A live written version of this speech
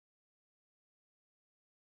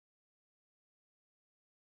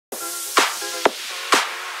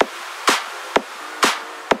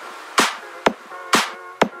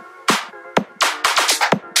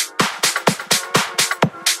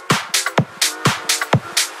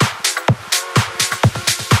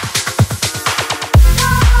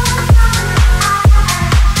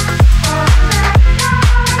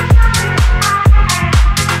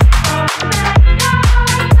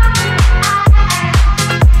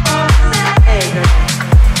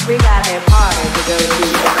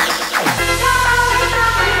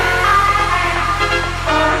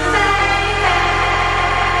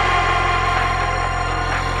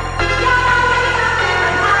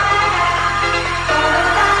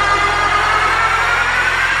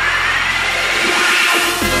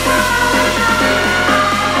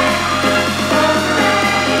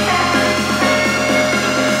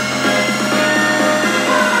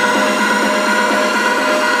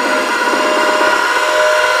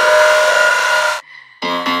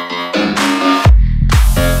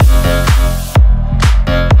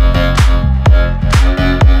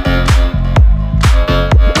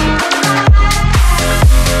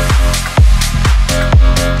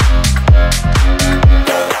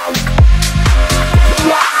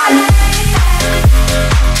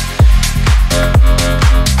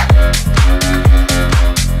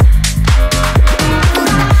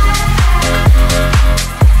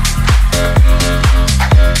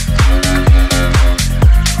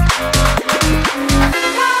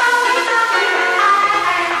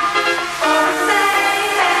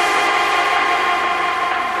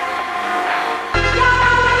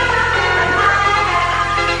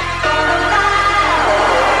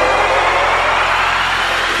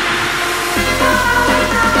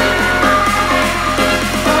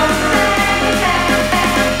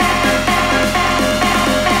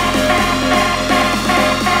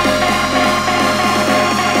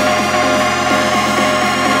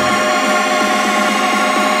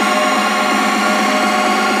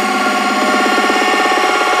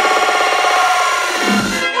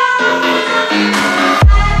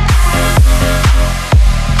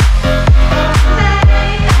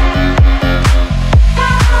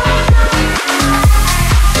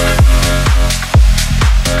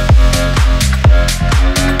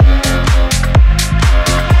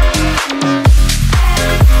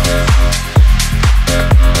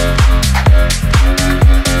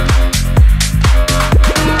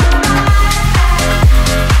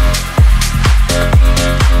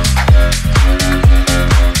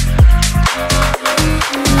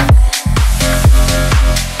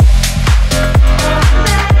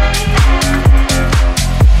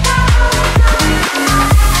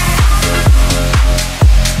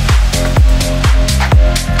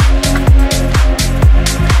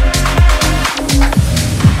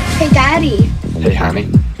Daddy, Hey, honey.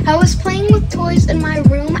 I was playing with toys in my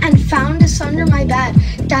room and found this under my bed.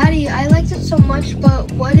 Daddy, I liked it so much,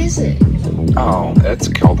 but what is it? Oh, it's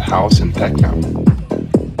called House and Techno.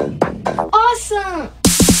 Awesome!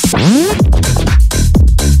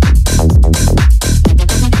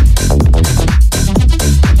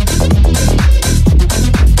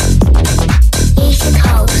 East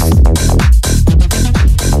Coast.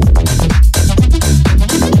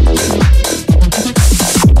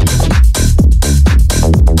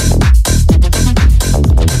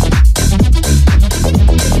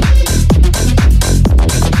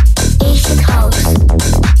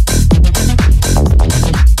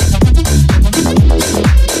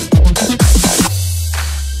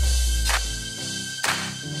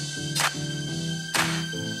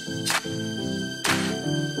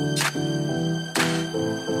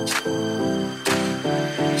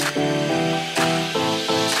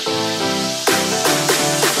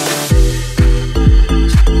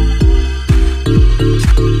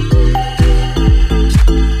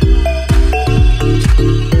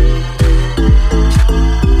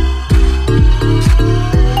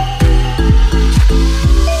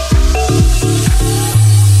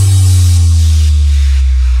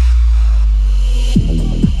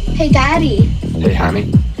 Hey, Daddy, Hey,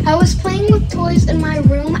 honey. I was playing with toys in my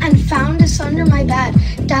room and found this under my bed.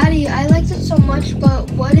 Daddy, I liked it so much,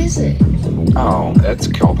 but what is it? Oh, it's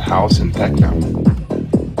called House and Techno.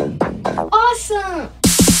 Awesome!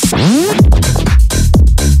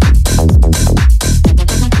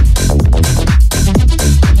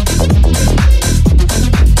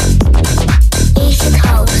 East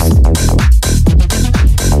Coast.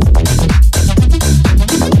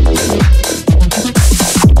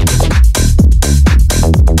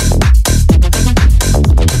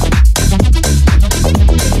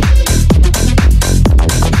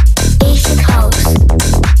 East Coast.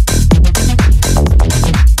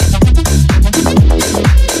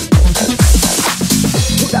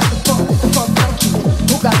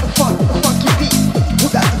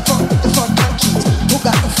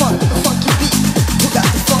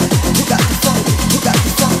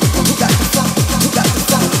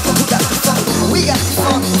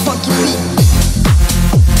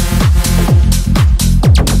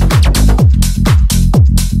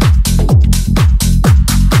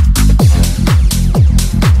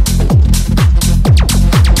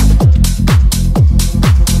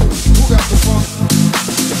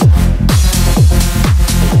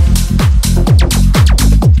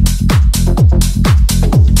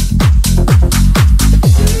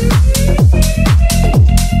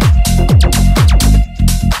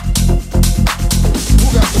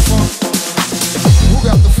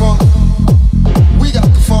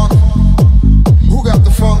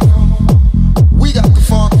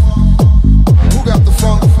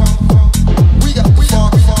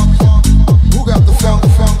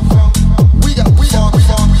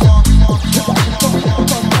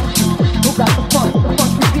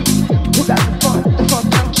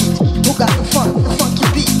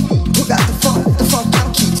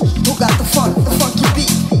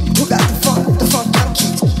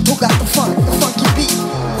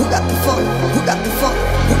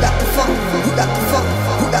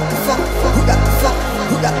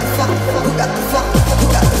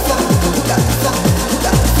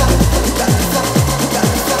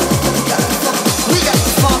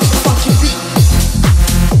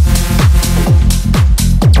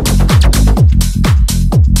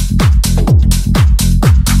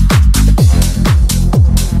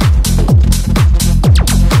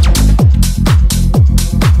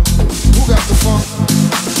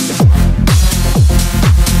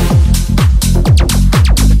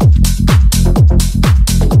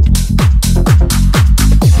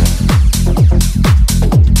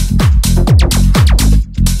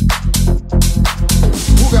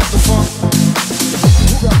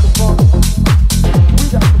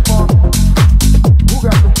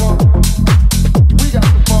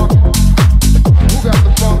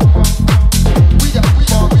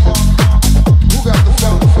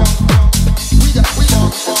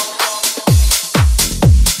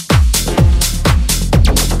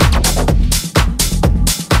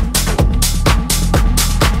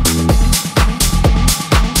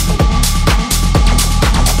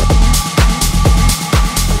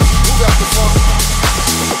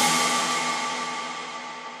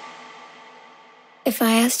 If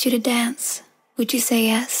I asked you to dance, would you say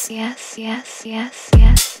yes? Yes, yes, yes, yes,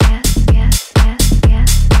 yes, yes, yes,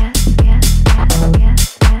 yes, yes, yes, yes,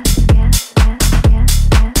 yes, yes, yes, yes,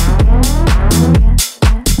 yes.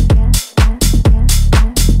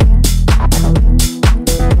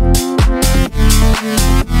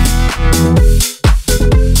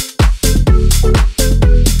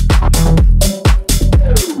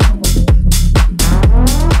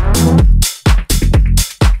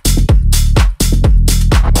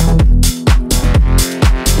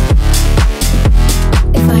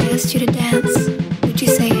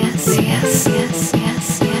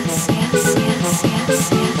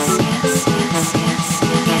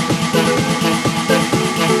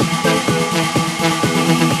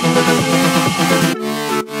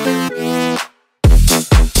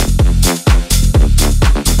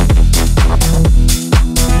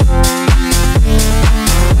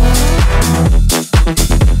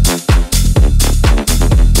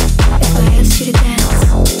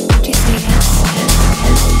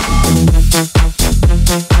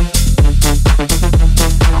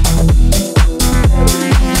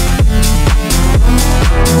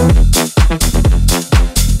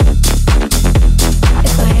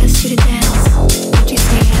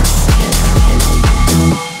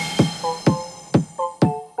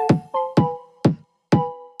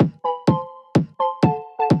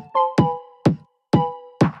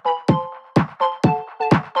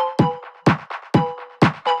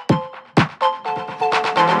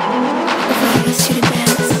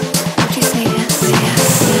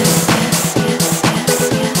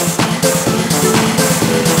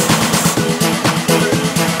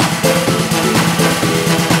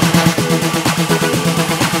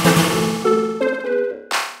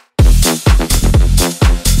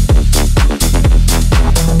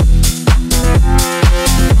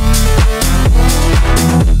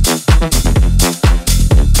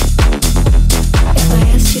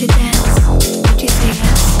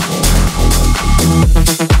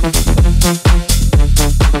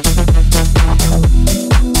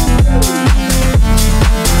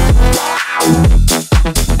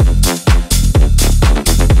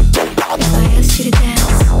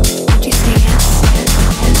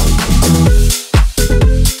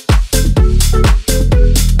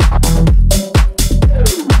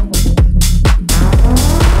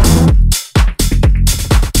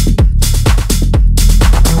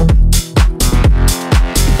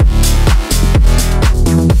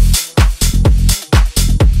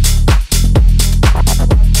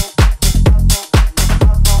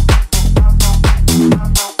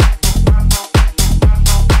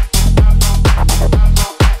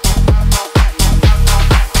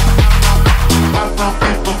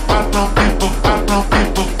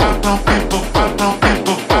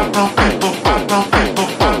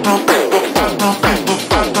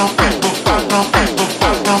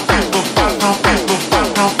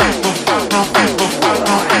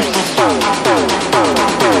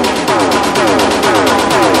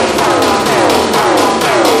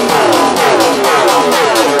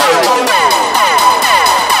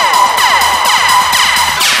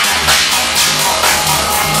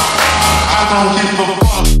 I don't give a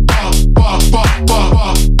fuck.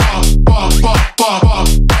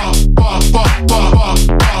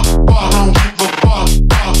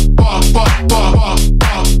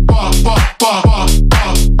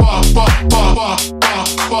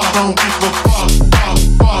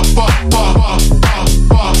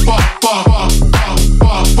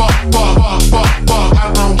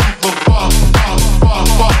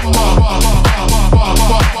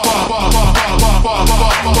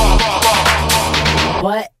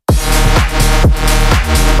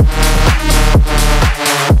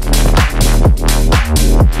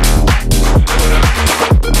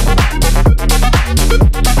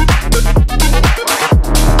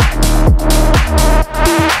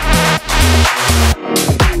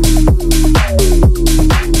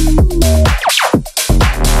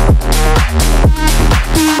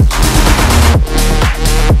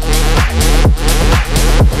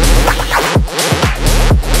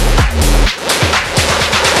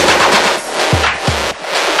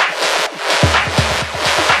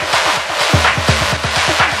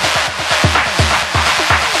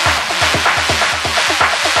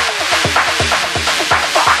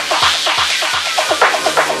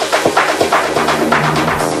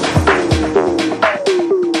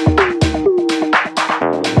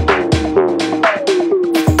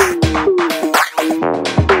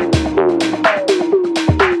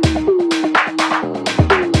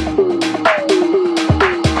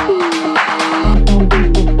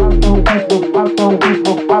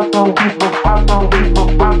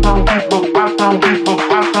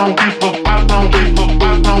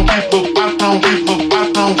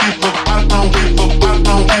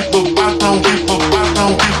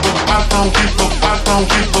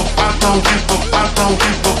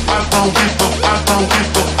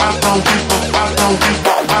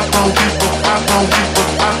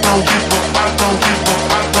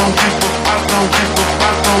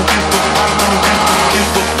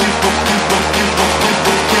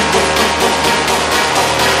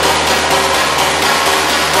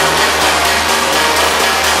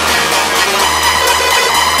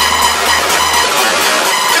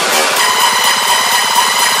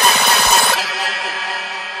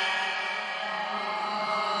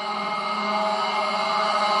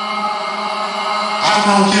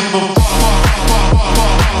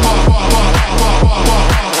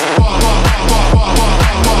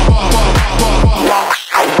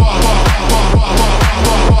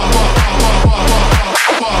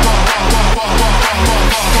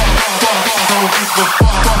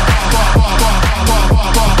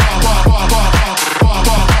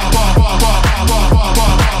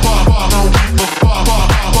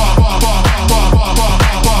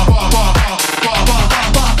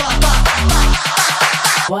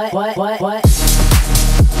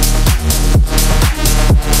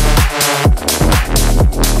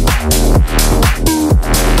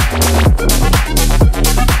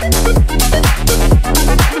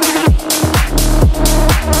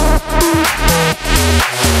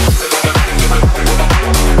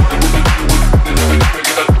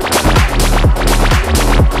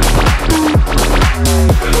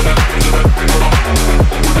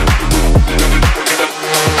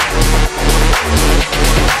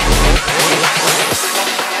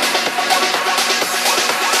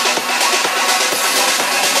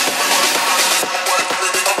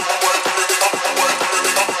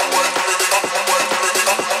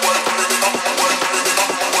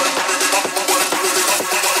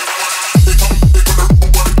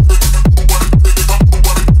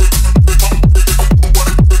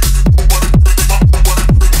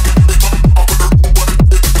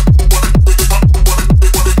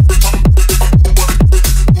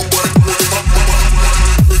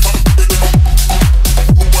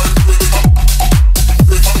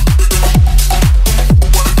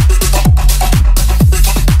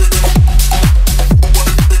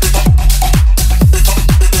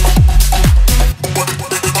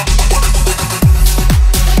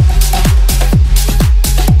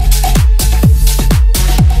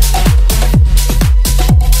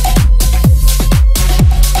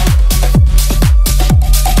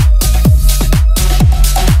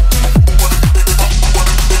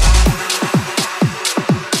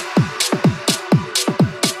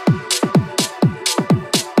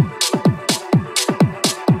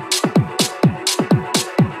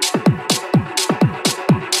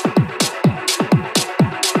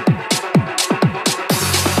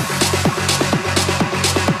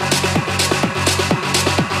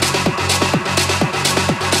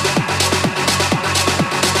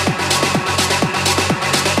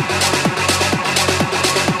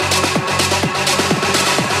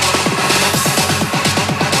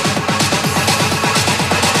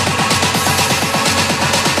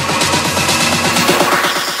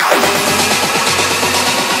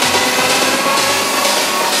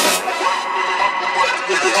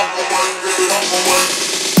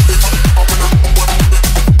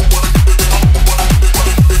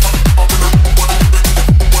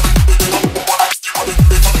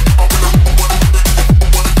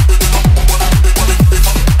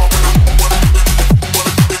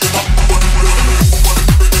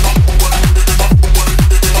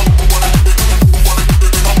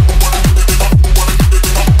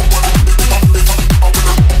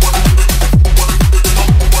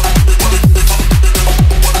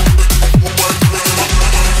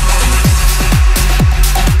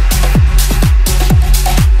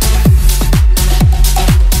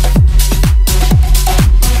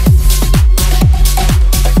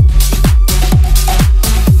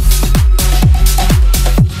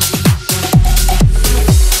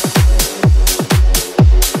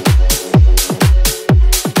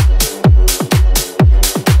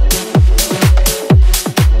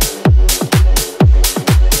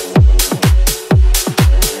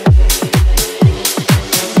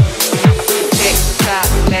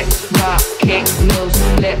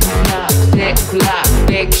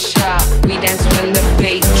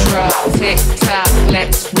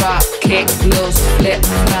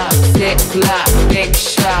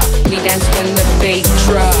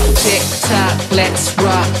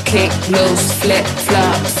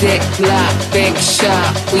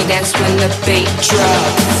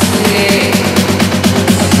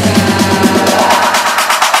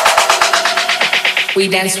 We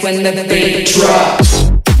dance when the beat drops.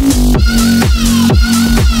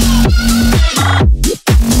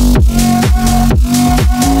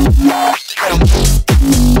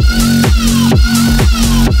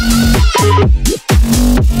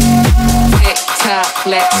 Tick tock,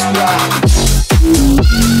 let's rock.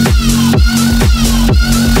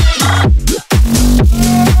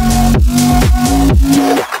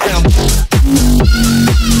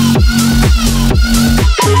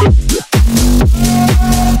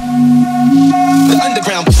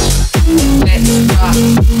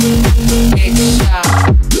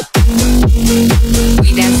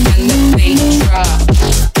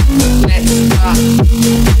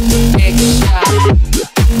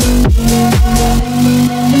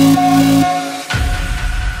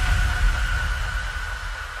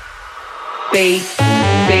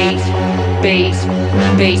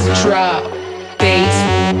 Bass drop,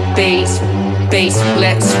 bass,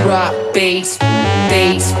 let's rock, bass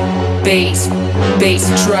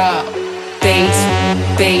drop,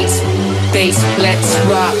 bass, let's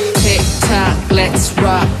rock, tick tock, let's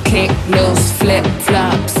rock, kick, loose, flip,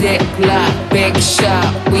 flop, zip, lock, big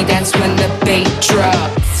shot, we dance when the beat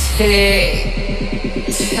drops, tick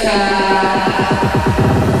tock,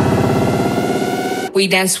 we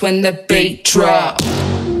dance when the beat drops.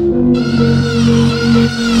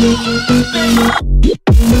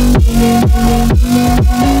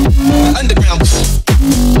 Underground.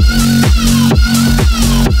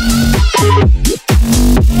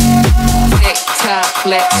 Tick tock,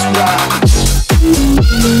 let's rock.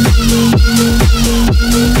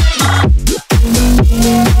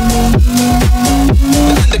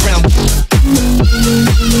 Underground.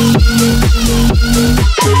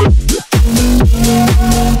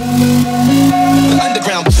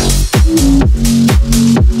 Underground.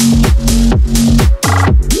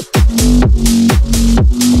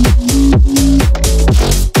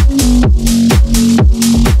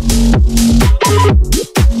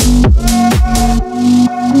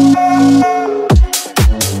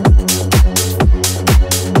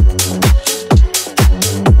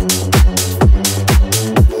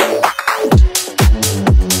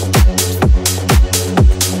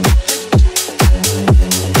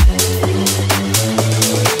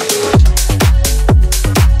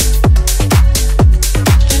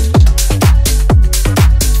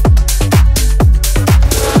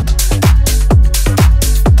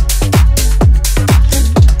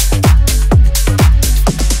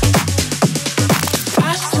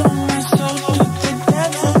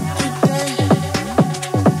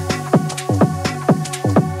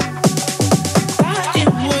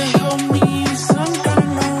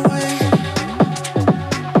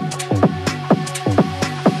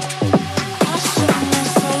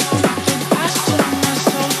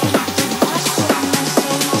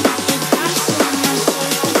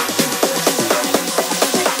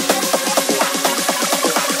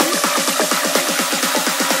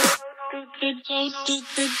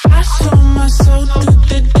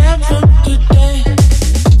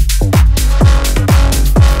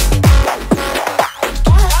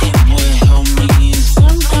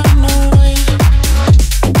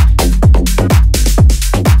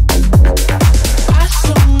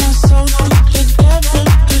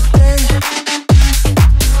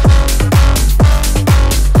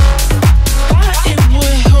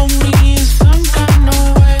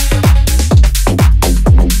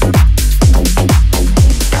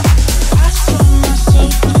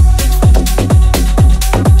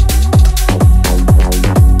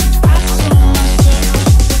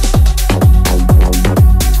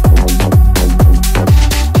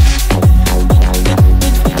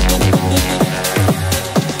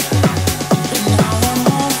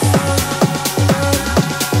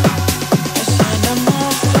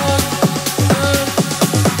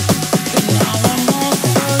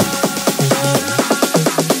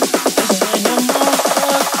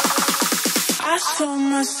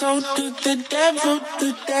 soul to the devil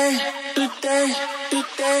today, today,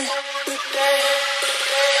 today, today.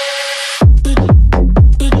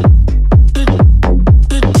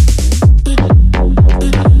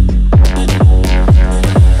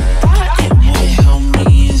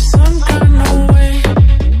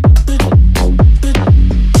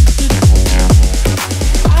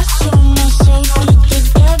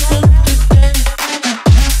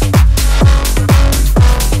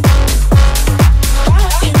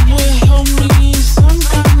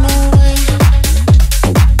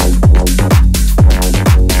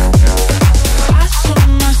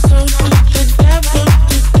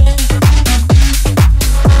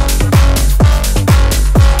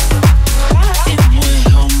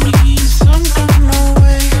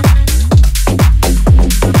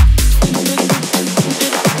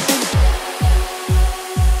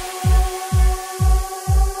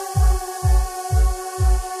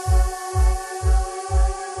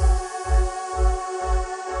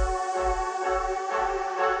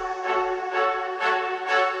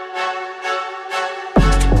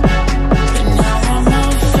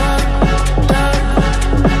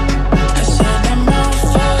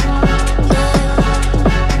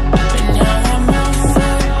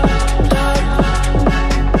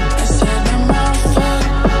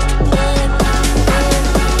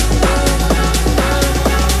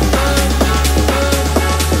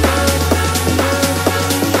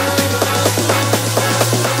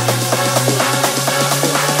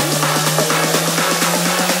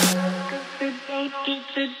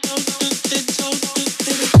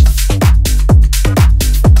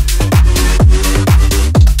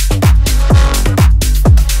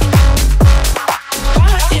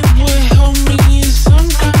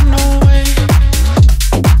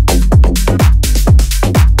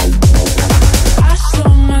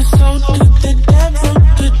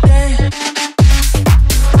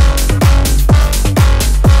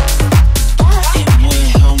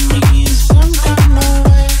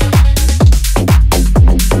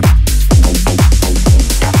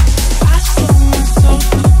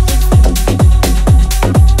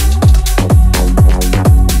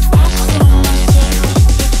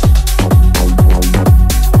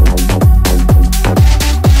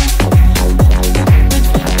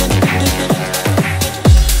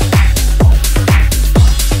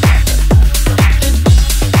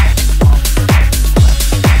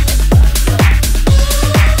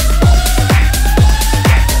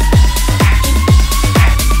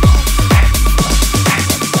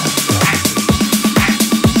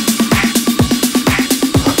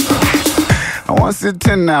 Sit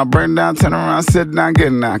 10 now, burn down, turn around, sit down,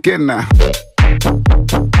 get now, get now.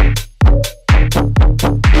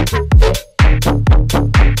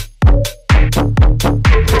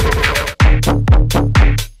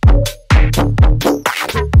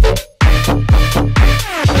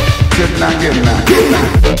 Sit down, get now, get now.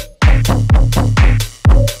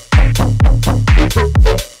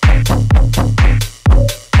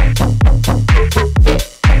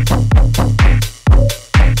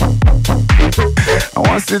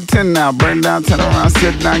 Sit 10 now, burn down, turn around,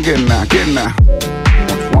 sit down, get now, get now.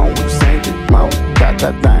 What's wrong with you, sing it, mama, got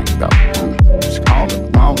that thing, though. Just all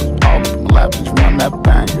of my lap, just run that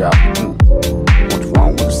thing, yo. What's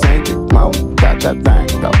wrong with you, sing it, mama, got that thing,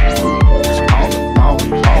 though. Just all of my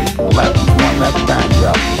lap, just run that thing,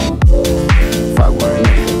 yo. Fuck with a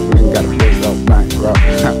nigga got a big old thing, bro.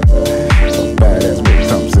 So badass bitch,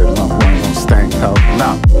 something sitting on one of them stank hoes.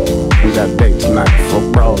 Nah, we got dates tonight for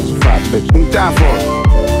bros, 5 bitches, we die for it.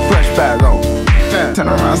 Fresh bag on, yeah. Turn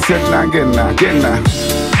around, sit down, get now, get now.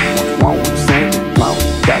 Won't sing it, mama,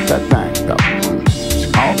 got that thing, yo.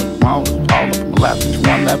 All of my lap, just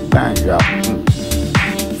run that thing, yo.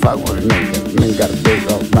 Fuck with a nigga got a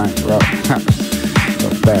big old thing, bro. So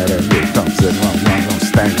badass bitch, come sit on one of them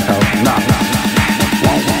stank hoes. Nah,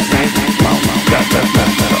 won't sing it, mama, got that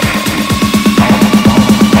thing, yo.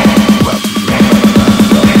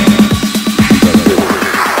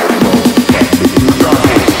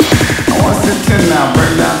 Now,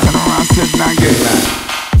 burn down, turn around, sit down, get down.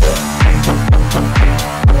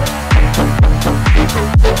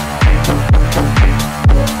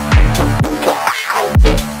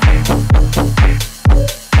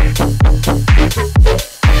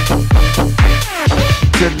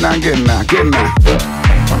 Sit down, get down, get down.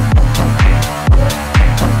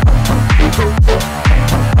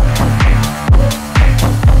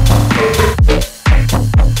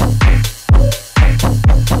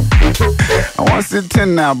 Sit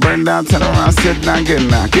 10 now, burn down, turn around, sit down, get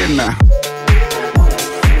now, get now.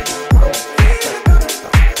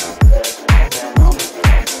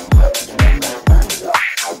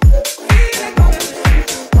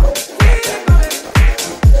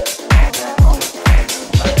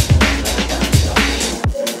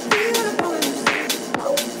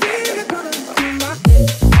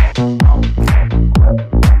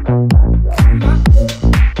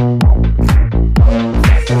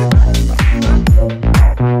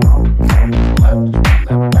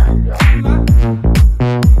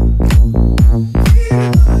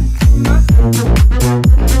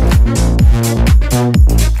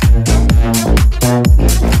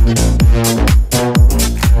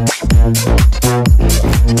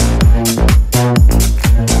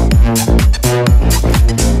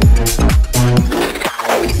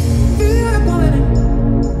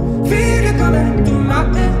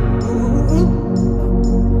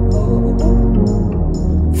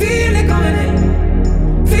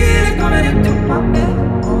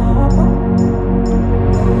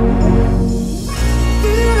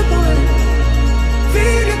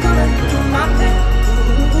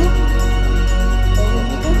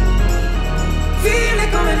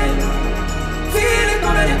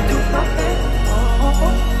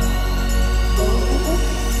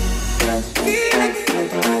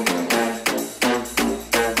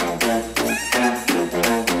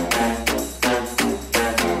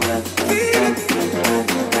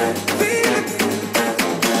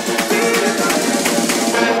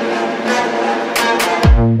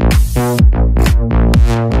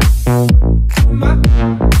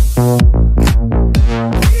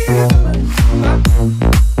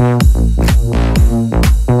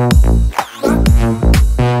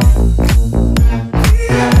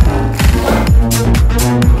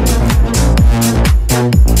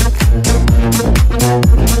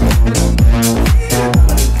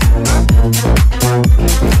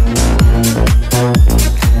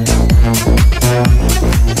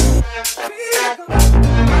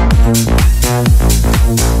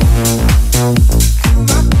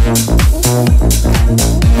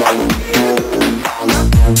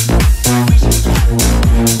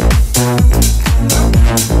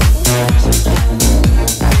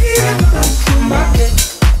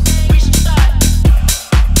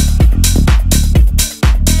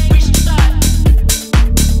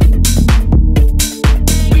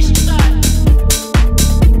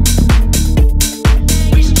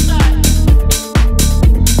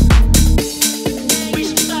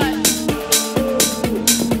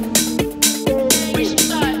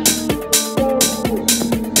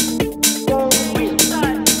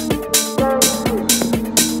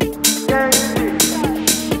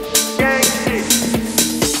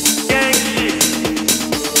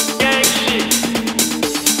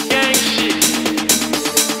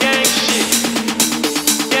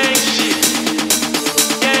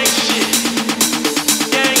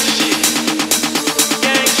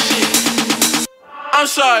 I'm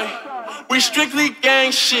sorry, we strictly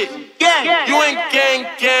gang shit. Gang. You ain't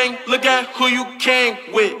gang, look at who you came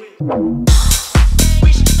with.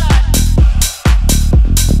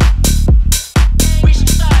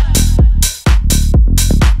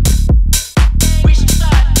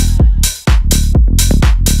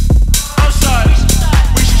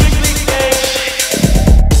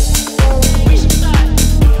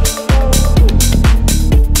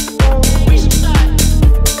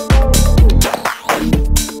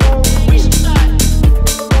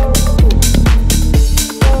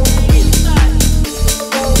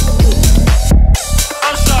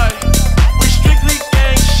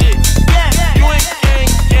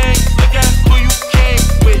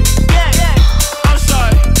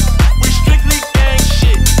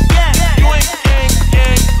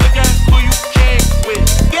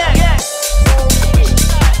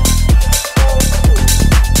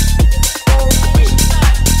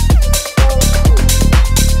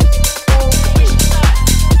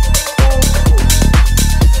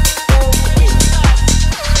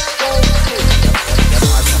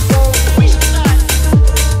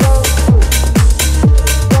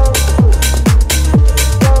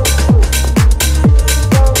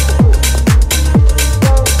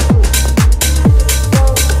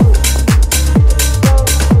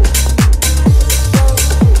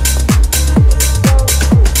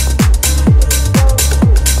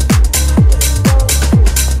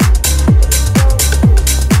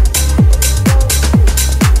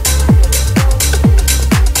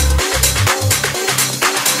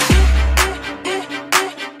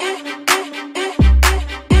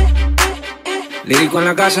 Lírico en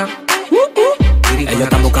la casa. Ellos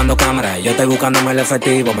están buscando cámaras, yo estoy buscándome el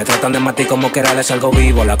efectivo. Me tratan de matar como quiera, les salgo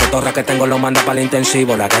vivo. La cotorra que tengo lo manda para el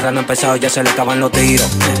intensivo. La guerra no ha empezado, ya se le acaban los tiros.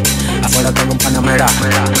 Afuera tengo un panamera.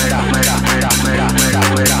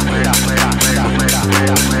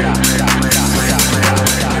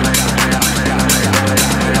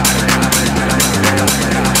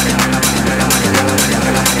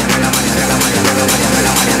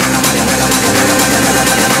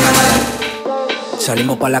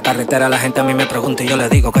 Salimos por la carretera, la gente a mí me pregunta y yo les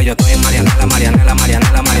digo que yo estoy en Marianela, Marianela,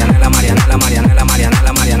 Marianela, Marianela, Marianela, Marianela,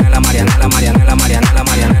 Marianela, Marianela, Marianela, Marianela, Marianela,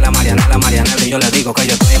 Marianela, Marianela, Marianela, y yo les digo que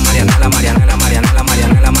yo estoy en Marianela, Marianela, Marianela,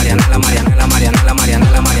 Marianela, Marianela, Marianela, Marianela, Marianela,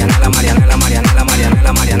 Marianela, Marianela, Marianela,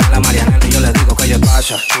 Marianela, Marianela, Marianela, y yo les digo que yo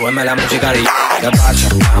pasa, súbeme la música y ¿qué pasa?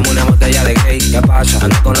 Dame una botella de gay, ¿qué pasa?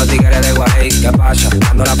 Ando con los tigres de Guay, ¿qué pasa?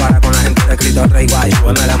 Dando la para con la gente de Cristo Rey Guay,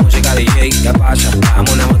 súbeme la música DJ, ¿qué pasa?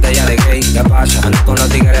 Dame una botella de gay, ¿qué pasa? Ando con los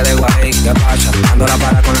tigres de Guay, ¿qué pasa? Dando la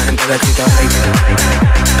para con la gente de Cristo Rey.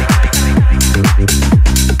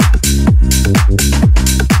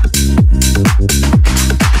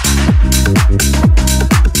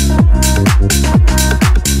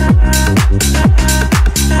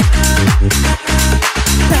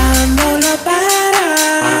 Dándolo para.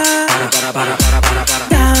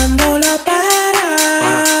 Dándolo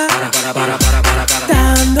para.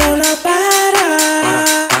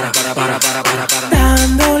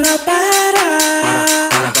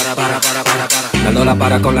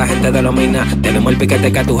 compara con la gente de los minas. Tenemos el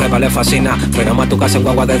piquete que a tu jefa le fascina. Frenamos a tu casa en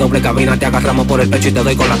guagua de doble cabina. Te agarramos por el pecho y te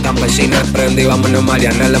doy con las campesinas. Prendí, vámonos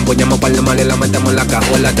Marianela. Empuñamos par de mal y la metemos en la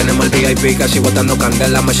cajuela. Tenemos el VIP casi botando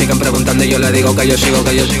candela. Me siguen preguntando y yo le digo que yo sigo,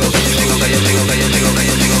 que yo sigo, que yo sigo, que yo sigo, que yo sigo, que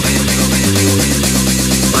yo sigo, que yo sigo, que yo sigo, que yo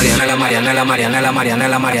sigo. Marianela, Marianela, Marianela,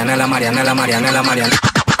 Marianela, Marianela, Marianela, Marianela,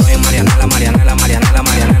 Marianela. Marianela, Marianela, Marianela,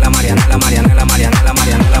 Marianela, Marianela, Marianela, Marianela,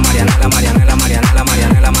 Marianela, Marianela, Marianela, Marianela,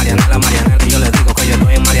 Marianela, Marianela, Marianela. Y yo les digo que yo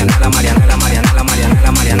estoy en Marianela, Marianela, Marianela,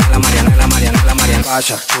 Marianela, Marianela, Marianela, Marianela, Marianela.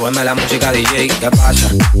 Pasa, súbeme la música DJ, ¿qué pasa?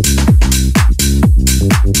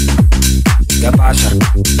 ¿Qué pasa?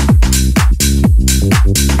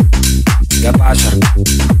 ¿Qué pasa?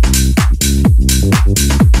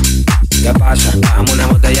 ¿Qué pasa? Dame una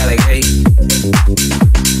botella de gay.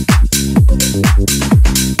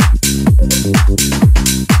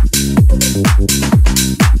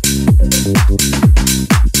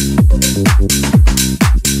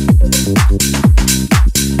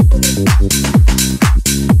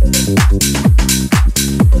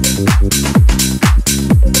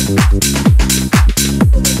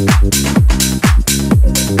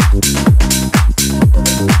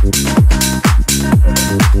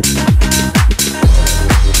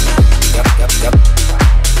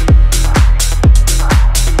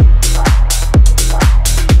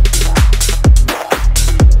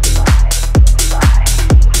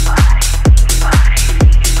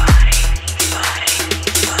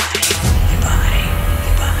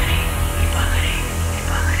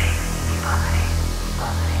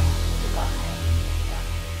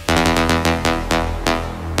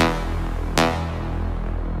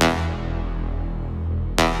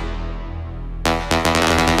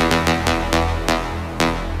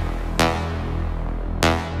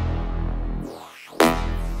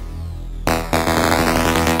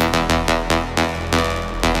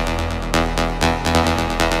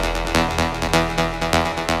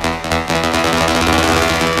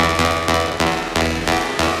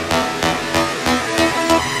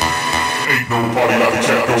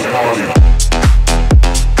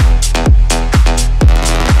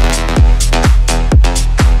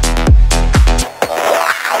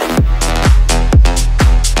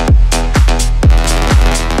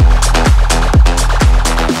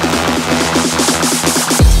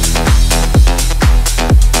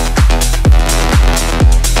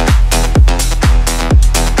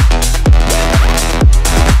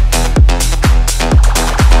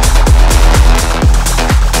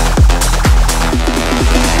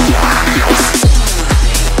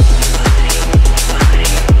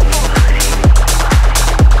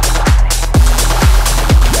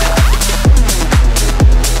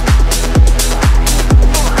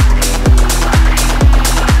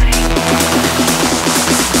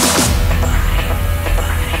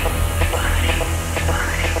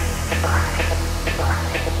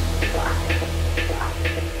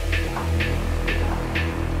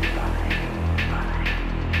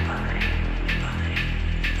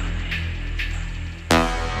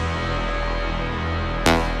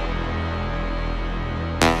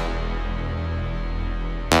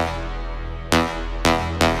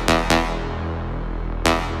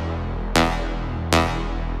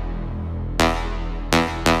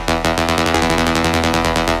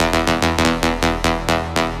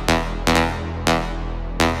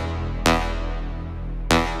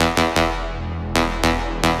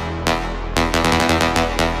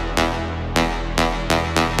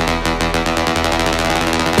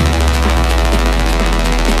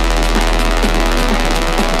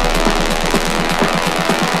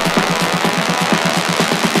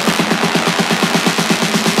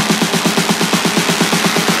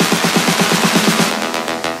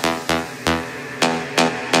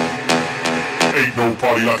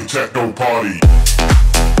 party like a techno party.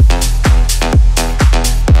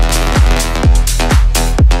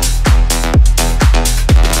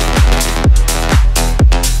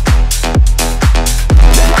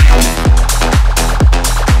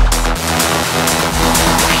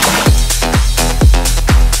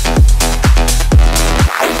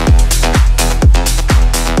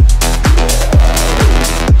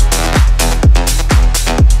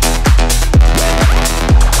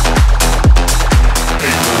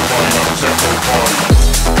 Techno party.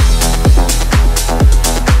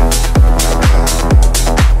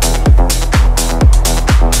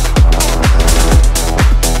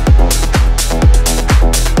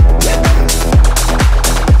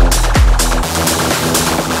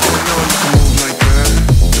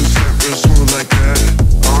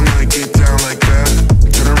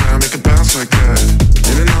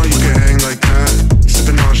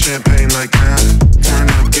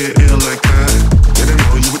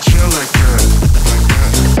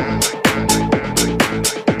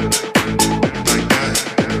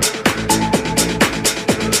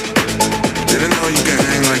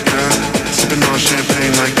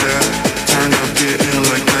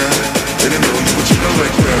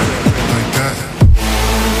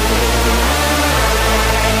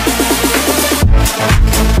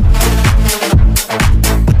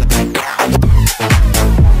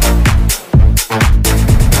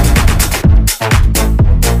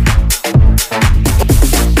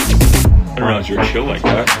 didn't realize you were chill like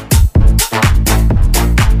that.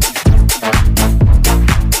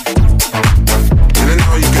 Didn't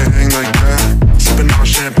know you could hang like that. Sipping on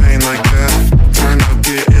champagne like that. Turn up,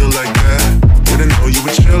 get ill like that. Didn't know you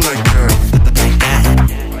would chill like that.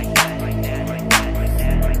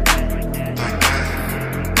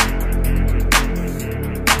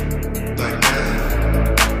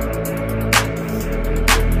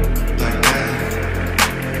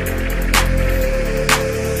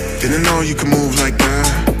 Didn't know you could move like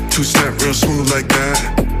that. Two-step real smooth like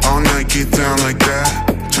that. All night get down like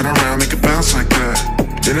that. Turn around, make it bounce like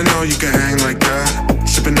that. Didn't know you could hang like that.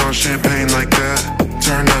 Sipping on champagne like that.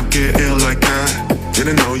 Turn up, get ill like that.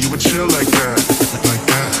 Didn't know you would chill like that. Like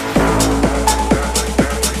that.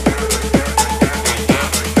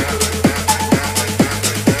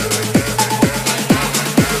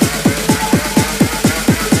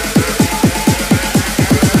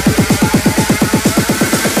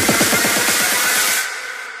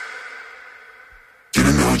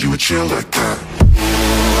 You would chill like that.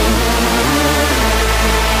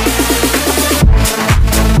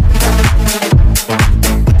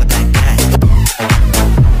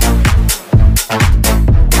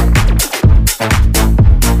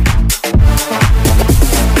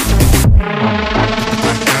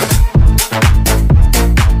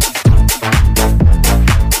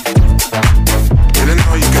 Didn't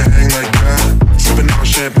know you could hang like that. Sipping on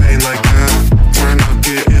champagne like that. Turn up,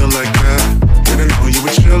 get ill like that. Didn't know you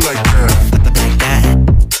would chill like that.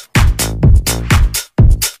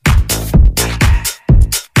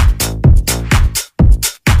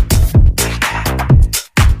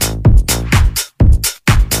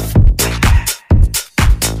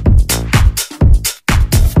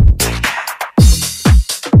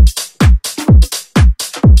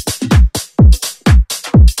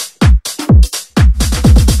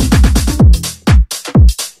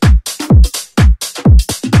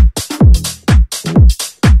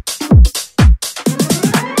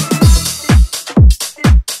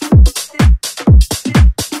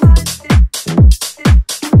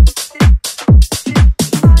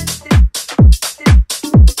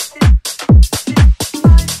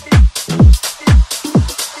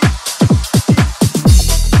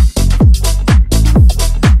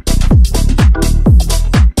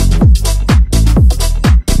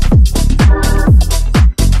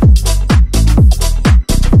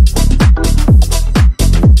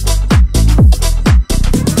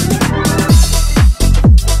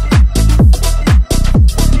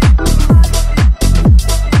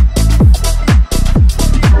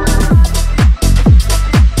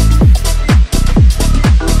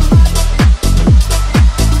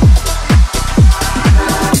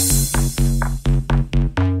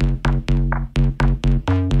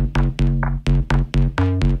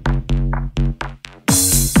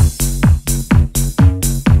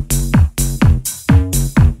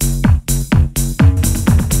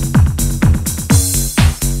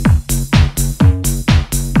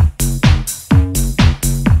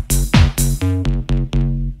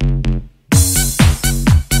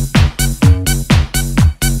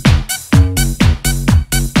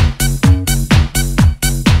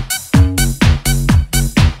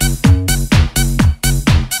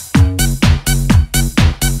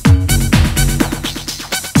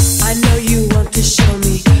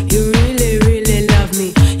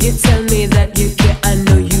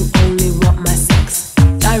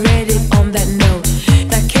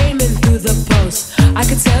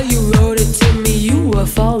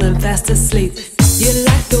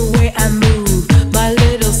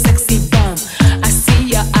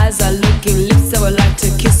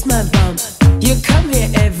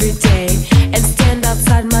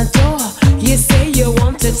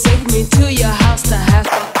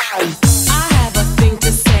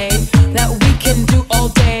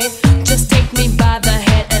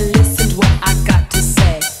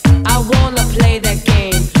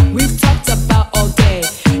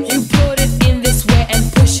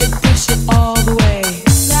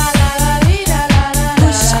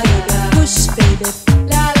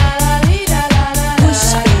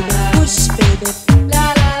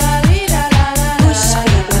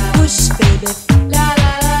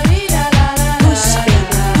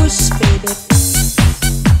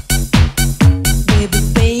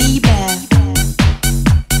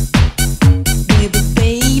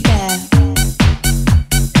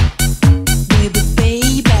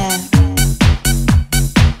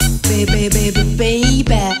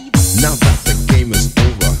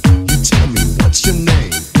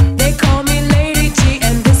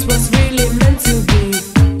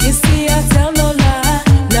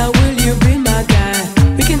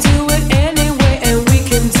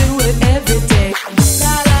 Every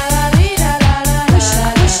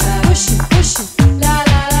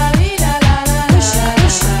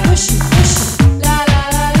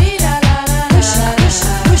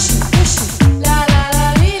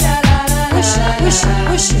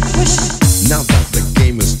Now that the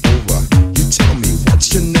game is over, you tell me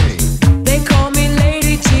what's your name. They call me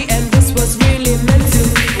Lady G, and this was really meant to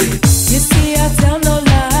be. You see, I tell no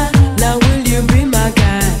lie. Now will you be my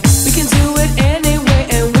guy? We can do it anyway,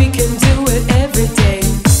 and we can do it every day.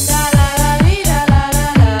 La la la dee da la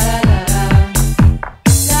la la la la.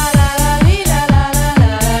 La la la dee da la la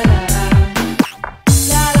la la.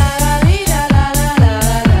 La la la dee da la la la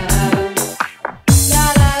la. La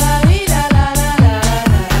la la dee da la la la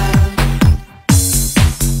la.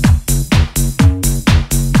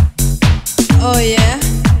 Oh yeah.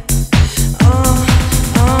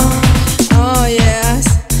 Oh yes.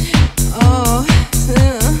 Oh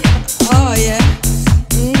yeah.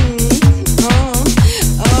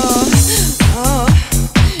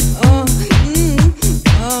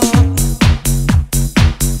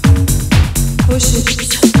 Push it,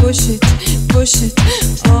 push it, push it,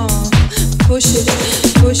 push it,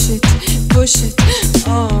 push it, push it, push it,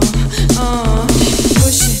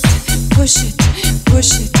 push it, push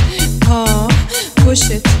it, push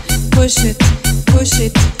it, push it, push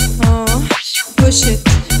it, push it,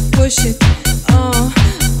 push it,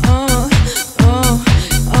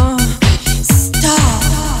 stop.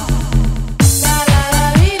 La la la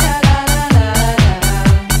dee da la la la la.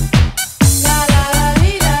 La la la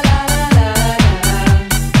dee da la la la la.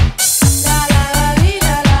 La la la dee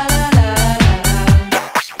da la la la la.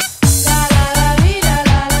 La la la dee da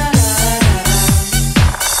la la la la.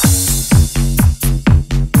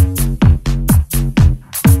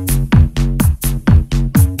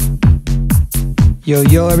 Yo,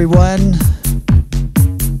 yo, everyone.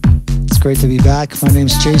 It's great to be back. My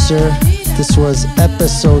name's Chaser. This was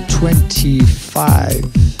episode 25.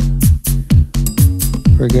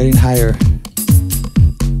 We're getting higher.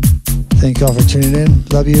 Thank you all for tuning in.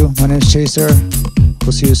 Love you. My name's Chaser.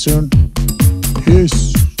 We'll see you soon.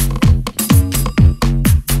 Peace.